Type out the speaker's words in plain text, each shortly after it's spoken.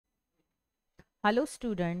Hello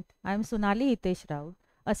student, I am Sonali Raut,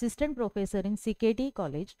 Assistant Professor in CKT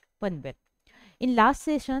College, Panvel. In last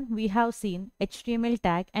session, we have seen HTML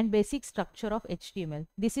tag and basic structure of HTML.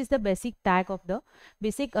 This is the basic tag of the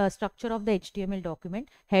basic structure of the HTML document,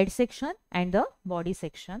 head section and the body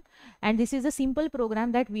section. And this is a simple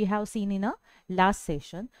program that we have seen in a last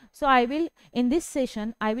session. So in this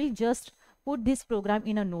session, I will just put this program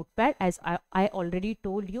in a notepad as I already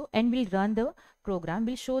told you, and we'll run the program.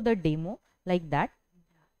 We'll show the demo like that.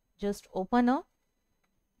 Just open a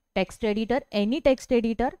text editor, any text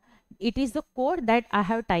editor. It is the code that I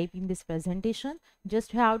have typed in this presentation.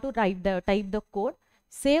 Just have to type the code,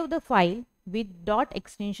 save the file with dot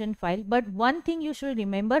extension file. But one thing you should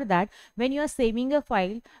remember, that when you are saving a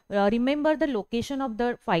file, remember the location of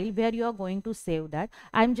the file where you are going to save that.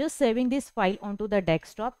 I'm just saving this file onto the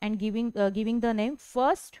desktop and giving the name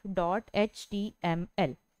first.html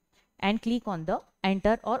and click on the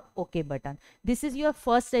enter or OK button. This is your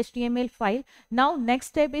first HTML file. Now next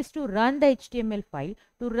step is to run the HTML file.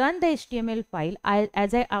 To run the HTML file,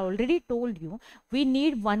 as I already told you, we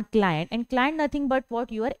need one client, and client nothing but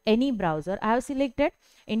what? Your any browser. I have selected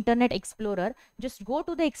Internet Explorer. Just go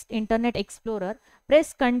to the Internet Explorer,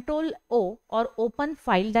 press Ctrl O or open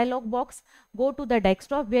file dialog box. Go to the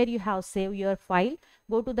desktop where you have saved your file.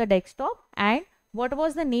 Go to the desktop, and what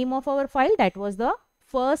was the name of our file? That was the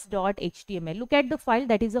first.html. Look at the file,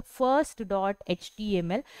 that is a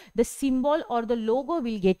first.html. The symbol or the logo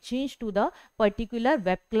will get changed to the particular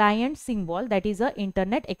web client symbol, that is a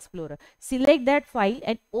Internet Explorer. Select that file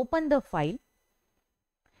and open the file.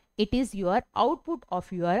 It is your output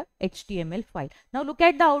of your HTML file. Now look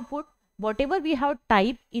at the output. Whatever we have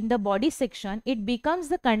typed in the body section, it becomes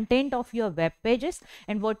the content of your web pages,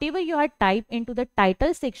 and whatever you have typed into the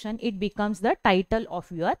title section, it becomes the title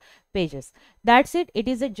of your pages. That's it. It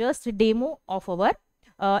is just a demo of our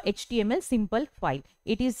HTML simple file.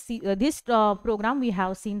 It is this program we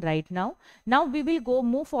have seen right now. Now we will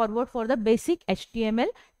move forward for the basic HTML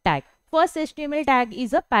tag. First HTML tag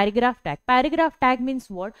is a paragraph tag. Paragraph tag means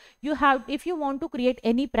what? You have, if you want to create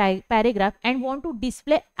any paragraph and want to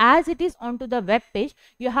display as it is onto the web page,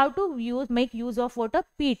 you have to make use of what? A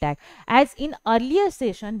P tag. As in earlier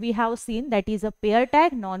session we have seen, that is a pair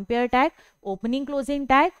tag, non-pair tag, opening closing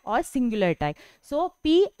tag or singular tag. So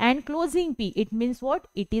P and closing P, it means what?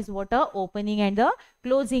 It is what? A opening and the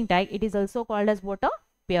closing tag. It is also called as what? A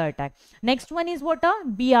pair tag. Next one is what? A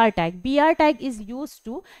BR tag. BR tag is used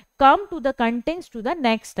to come to the contents to the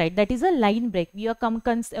next slide. That is a line break. Your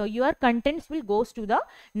contents will goes to the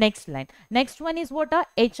next line. Next one is what? A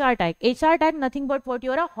HR tag. HR tag nothing but what?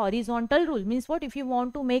 Your horizontal rule. Means what? If you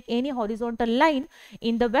want to make any horizontal line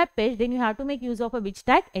in the web page, then you have to make use of a which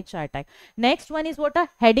tag? HR tag. Next one is what? A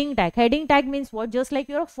heading tag. Heading tag means what? Just like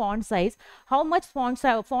your font size. How much font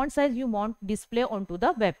size you want display onto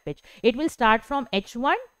the web page. It will start from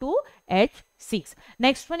H1 to H6.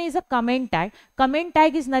 Next one is a comment tag. Comment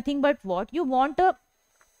tag is nothing but what? You want a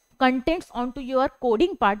contents onto your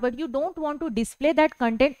coding part, but you don't want to display that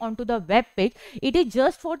content onto the web page. It is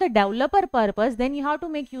just for the developer purpose. Then you have to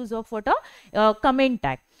make use of what? A comment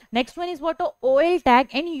tag. Next one is what? A OL tag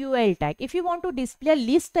and UL tag. If you want to display a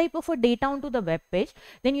list type of a data onto the web page,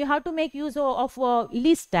 then you have to make use of a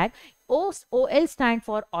list tag. OL stand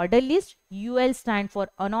for order list, UL stand for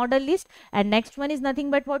unordered list, and next one is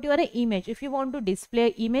nothing but what? Your image. If you want to display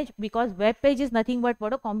image, because web page is nothing but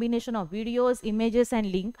what? A combination of videos, images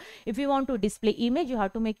and link. If you want to display image, you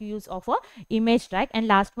have to make use of a image tag. And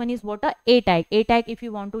last one is what? A tag. A tag if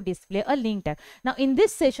you want to display a link tag. Now in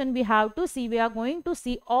this session we are going to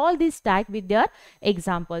see all these tag with their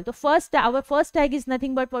example. Our first tag is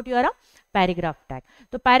nothing but what? Your paragraph tag.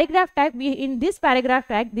 The paragraph tag, in this paragraph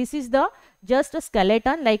tag, this is just a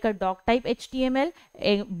skeleton like a doc type HTML,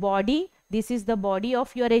 a body. This is the body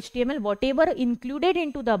of your HTML. Whatever included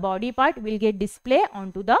into the body part will get display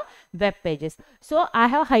onto the web pages. So I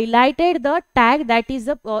have highlighted the tag that is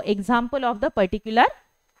the example of the particular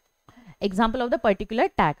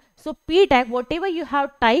tag. So P tag, whatever you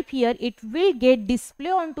have typed here, it will get display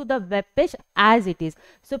onto the web page as it is.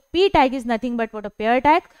 So P tag is nothing but what? A pair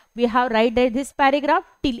tag. We have write this paragraph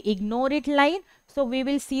till ignore it line. So we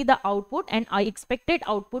will see the output, and our expected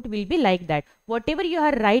output will be like that. Whatever you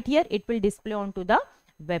have write here, it will display onto the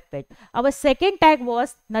web page. Our second tag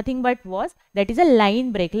was nothing but that is a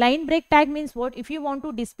line break. Line break tag means what? If you want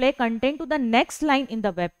to display content to the next line in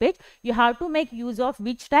the web page, you have to make use of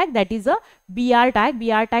which tag? That is a BR tag.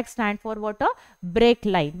 BR tag stand for what? A break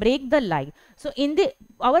line, break the line. So in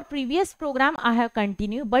our previous program I have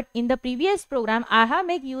continued, but in the previous program I have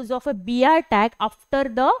make use of a BR tag after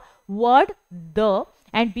the word the,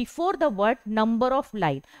 and before the word number of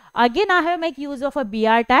line. Again I have make use of a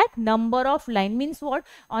BR tag. Number of line means what?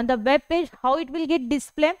 On the web page, how it will get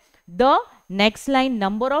display? The next line,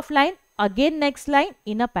 number of line, again next line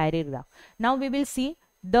in a paragraph. Now we will see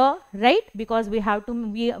the right, because we have to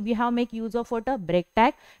we have make use of what? A break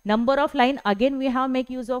tag. Number of line, again we have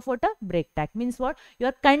make use of what? A break tag. Means what?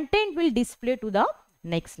 Your content will display to the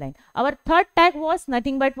next line. Our third tag was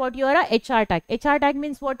nothing but what? Your HR tag. HR tag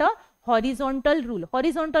means what? A horizontal rule.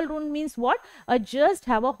 Horizontal rule means what? Just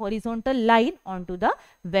have a horizontal line onto the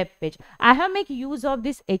web page. I have make use of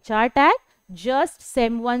this HR tag. Just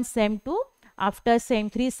SEM1, SEM2, after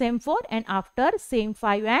SEM3, SEM4, and after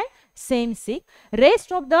SEM5 and SEM6.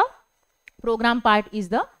 Rest of the program part is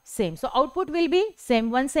the same. So output will be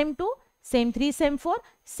SEM1, SEM2, SEM3, SEM4,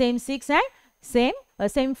 SEM6 and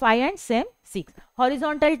SEM5 and SEM6.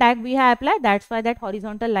 Horizontal tag we have applied. That's why that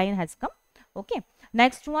horizontal line has come. Okay.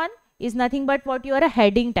 Next one is nothing but what? You are a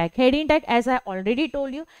heading tag. Heading tag, as I already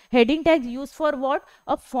told you, heading tag used for what?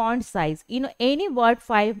 A font size. In any word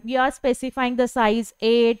file, we are specifying the size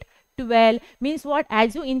 8, 12, means what?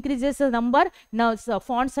 As you increases the number, now so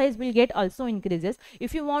font size will get also increases.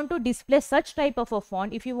 If you want to display such type of a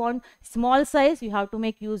font, if you want small size, you have to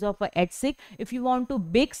make use of a H6. If you want to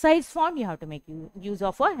big size font, you have to make use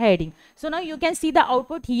of a heading. So now you can see the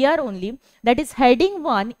output here only, that is heading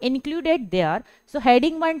 1 included there. So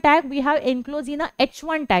heading 1 tag we have enclosed in a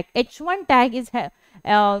H1 tag. H1 tag is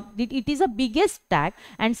it is a biggest tag,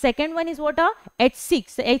 and second one is what? A H6.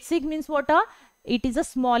 So H6 means what? It is the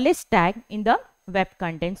smallest tag in the web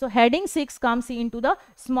content. So heading 6 comes into the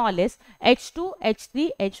smallest. H2, H3,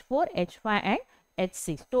 H4, H5 and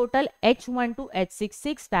H6. Total H1 to H6,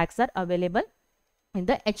 6 tags are available in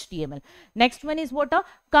the HTML. Next one is what? A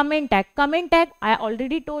comment tag. Comment tag, I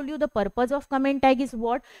already told you the purpose of comment tag is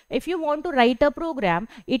what? If you want to write a program,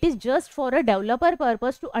 it is just for a developer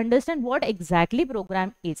purpose to understand what exactly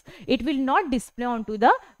program is. It will not display onto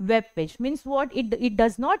the web page. Means what? It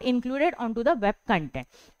does not include it onto the web content.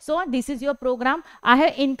 So this is your program. I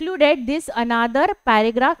have included this another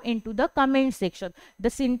paragraph into the comment section. The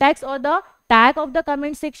syntax or the tag of the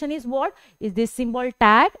comment section is what? Is this symbol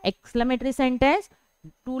tag, exclamatory sentence,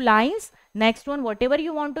 2 lines. Next one, whatever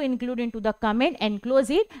you want to include into the comment, enclose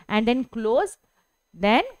it and then close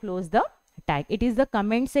the tag. It is the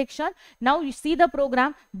comment section. Now you see the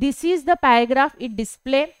program. This is the paragraph it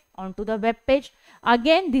display onto the web page.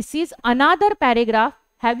 Again, this is another paragraph.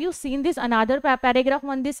 Have you seen this another paragraph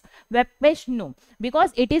on this web page? No,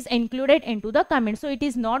 because it is included into the comment. So it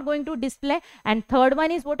is not going to display. And third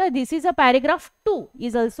one is what? This is a paragraph 2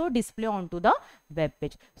 is also display onto the web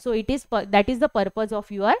page. So it is that is the purpose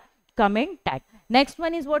of your comment tag. Next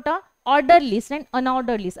one is what? Order list and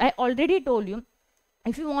unordered list. I already told you,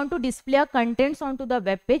 if you want to display a contents onto the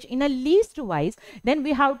web page in a list wise, then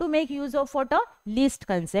we have to make use of what? A list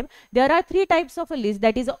concept. There are 3 types of a list,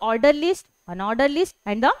 that is order list, unordered list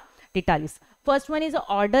and the data list. First one is a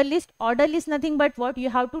order list. Order list nothing but what? You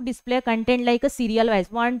have to display content like a serial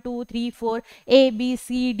wise 1, 2, 3, 4, A, B,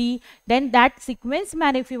 C, D. Then that sequence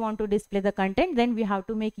manner, if you want to display the content, then we have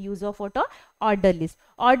to make use of what? A order list.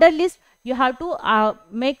 Order list, you have to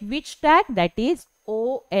make which tag? That is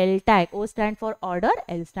OL tag. O stand for order,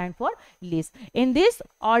 L stand for list. In this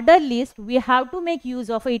order list, we have to make use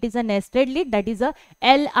of it is a nested list, that is a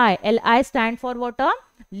LI. LI stand for what? A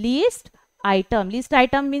list item. List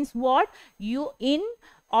item means what? You in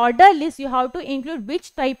order list, you have to include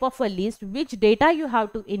which type of a list, which data you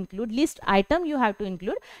have to include, list item you have to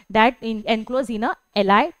include, that enclosed in a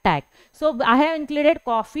LI tag. So I have included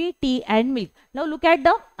coffee, tea and milk. Now look at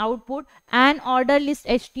the output. An order list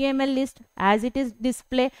HTML list as it is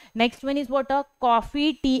display. Next one is what? A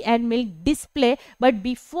coffee, tea and milk display, but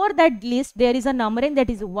before that list there is a numbering, that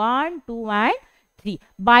is 1, 2 and 3.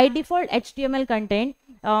 By default HTML content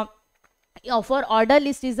for order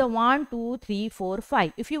list is a 1, 2, 3, 4,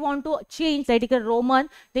 5. If you want to change that is a Roman,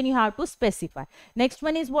 then you have to specify. Next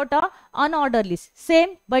one is what? A unordered list.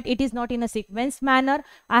 Same, but it is not in a sequence manner.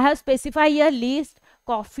 I have specified here list,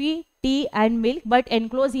 coffee, tea and milk, but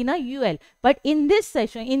enclosed in a UL. But in this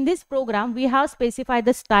session, in this program, we have specified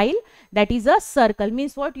the style, that is a circle.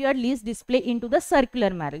 Means what? Your list display into the circular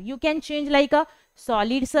manner. You can change like a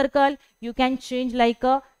solid circle. You can change like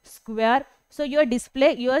a square. So your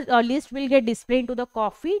display, your list will get displayed into the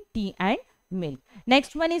coffee, tea and milk.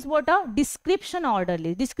 Next one is what? A description order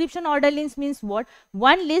list. Description order list means what?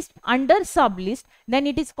 One list under sub list, then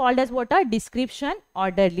it is called as what? A description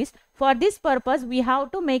order list. For this purpose, we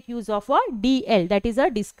have to make use of a DL, that is a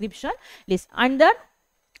description list under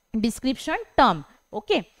description term.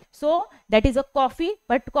 Okay. So that is a coffee,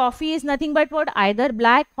 but coffee is nothing but what? Either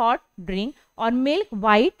black hot drink or milk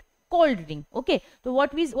white cold drink. Okay, so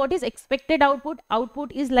what is expected output?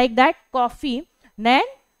 Output is like that: coffee, then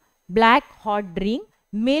black hot drink,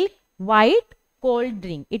 milk white cold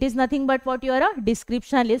drink. It is nothing but what your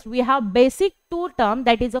description list. We have basic two term,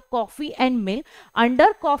 that is a coffee and milk. Under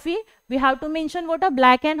coffee we have to mention what a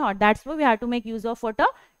black and hot. That's why we have to make use of what a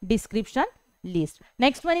description list.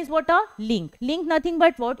 Next one is what a link. Link nothing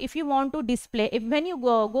but what, if you want to display, if when you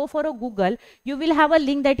go for a Google, you will have a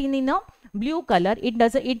link that in a blue color.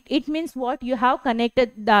 It means what, you have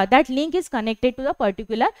connected that link is connected to the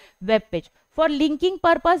particular web page. For linking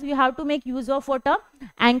purpose, you have to make use of what a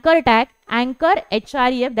anchor tag, anchor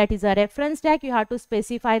href, that is a reference tag. You have to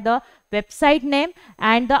specify the website name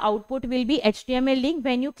and the output will be HTML link.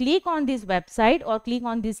 When you click on this website or click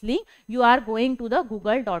on this link, you are going to the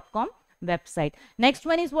google.com website. Next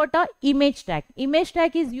one is what a image tag. Image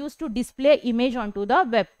tag is used to display image onto the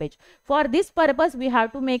web page. For this purpose, we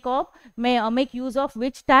have to make use of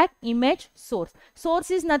which tag? Image source.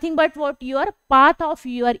 Source is nothing but what, your path of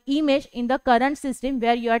your image in the current system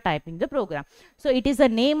where you are typing the program. So it is the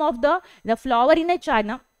name of the flower in a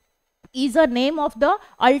China is a name of the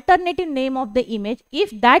alternative name of the image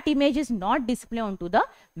if that image is not displayed onto the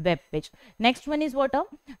web page. Next one is what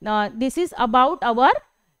this is about our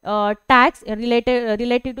tags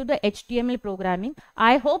related to the HTML programming.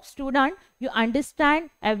 I hope student you understand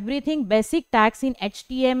everything basic tags in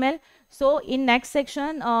HTML. So in next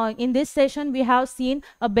section, in this session we have seen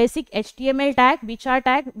a basic HTML tag. Which are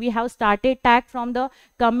tag? We have started tag from the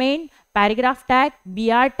comment, paragraph tag,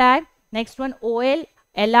 BR tag, next one OL,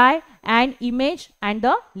 LI and image and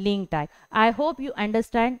the link tag. I hope you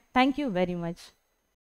understand. Thank you very much.